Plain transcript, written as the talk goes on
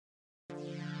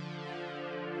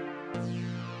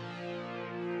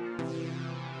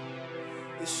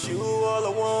It's you all I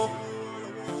want.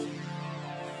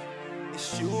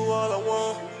 It's you all I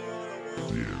want.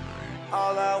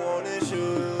 All I want is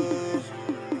you.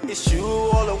 It's you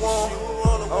all I want.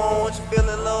 I don't want you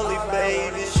feeling lonely,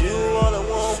 babe. It's you all I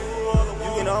want.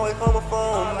 You can always call my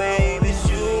phone, babe. It's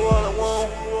you all I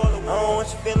want. I don't want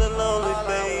you feeling lonely,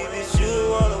 babe. It's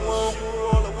you all I want.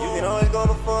 You can always call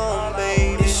my phone,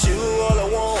 babe. It's you all I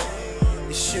want.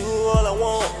 It's you all I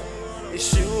want.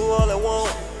 It's you all I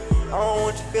want. I don't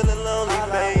want you feeling lonely,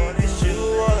 babe. It's you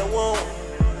all I want.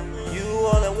 You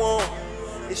all I want.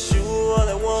 It's you all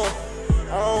I want.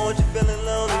 I don't want you feeling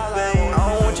lonely, babe. I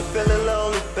don't want you feeling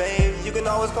lonely, babe. You can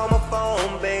always call my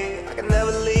phone, babe. I can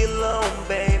never leave alone,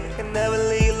 babe. I can never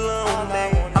leave alone,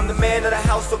 babe. I'm the man of the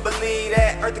house, so believe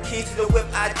that. Earth the keys to the whip,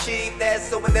 I achieve that.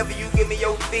 So whenever you give me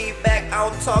your feedback, I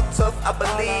don't talk tough, I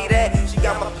believe that. She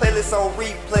got my playlist on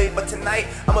replay, but tonight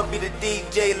I'ma be the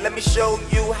DJ. Let me show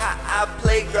you how I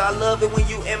play, girl. I love it when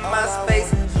you in my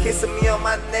space, kissing me on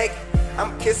my neck.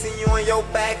 I'm kissing you on your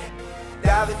back,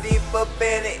 diving deep up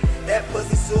in it. That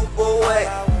pussy super wet.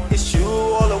 It's you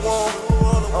all I want.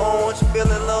 I don't want you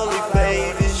feeling lonely,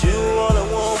 babe. It's you all I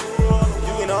want.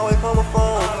 You can always call my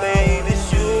phone, babe.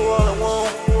 It's you all I want.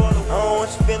 I don't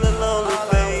want you feeling lonely,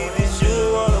 babe. It's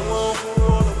you all I want.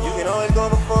 You can always call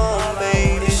my phone,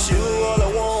 babe. It's you all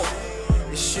I want.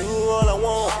 It's you all I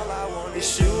want.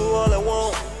 It's you all I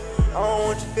want. I don't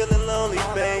want you feeling lonely,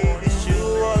 babe. It's you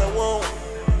all I want.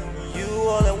 You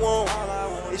all I want.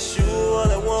 It's you all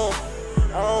I want.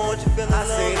 I don't want you feeling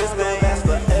lonely, babe. I say this gon' last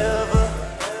forever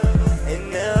and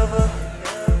never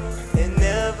and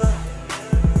never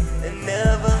and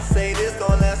never. Say this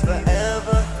gon' last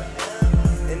forever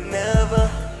and never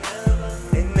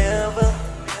and never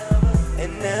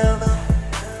and never.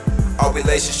 Our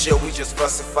relationship, we just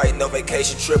fuss and fight. No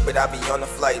vacation trip, but I be on the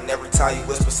flight. And every time you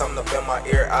whisper something up in my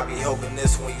ear, I be hoping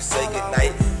this when you say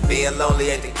goodnight. Being lonely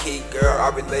ain't the key, girl.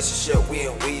 Our relationship, we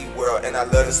in weed world. And I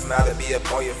love the smile that be up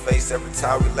on your face every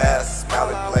time we laugh, smile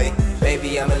and play.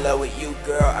 Baby, I'm in love with you,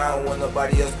 girl. I don't want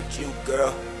nobody else but you,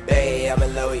 girl. Baby, I'm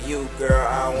in love with you, girl.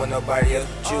 I don't want nobody else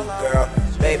but you, girl.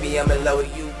 Baby, I'm in love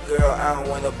with you, girl. I don't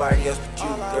want nobody else but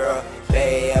you, girl.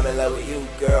 Baby, I'm in love with you,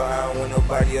 girl. I don't want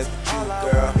nobody else but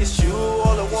you, girl. It's you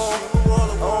all I want. I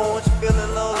don't want you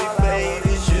feeling lonely, babe.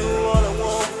 It's you all I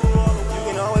want. You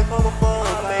can always call my phone,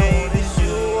 babe. It's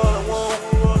you all I want.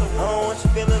 I don't want you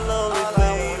feeling lonely,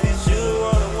 babe. It's you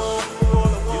all I want.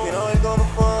 You can always call my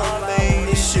phone, babe.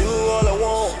 It's you all I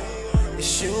want.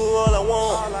 It's you all I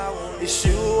want. It's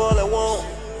you all I want.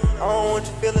 I don't want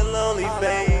you feeling lonely,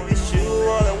 babe.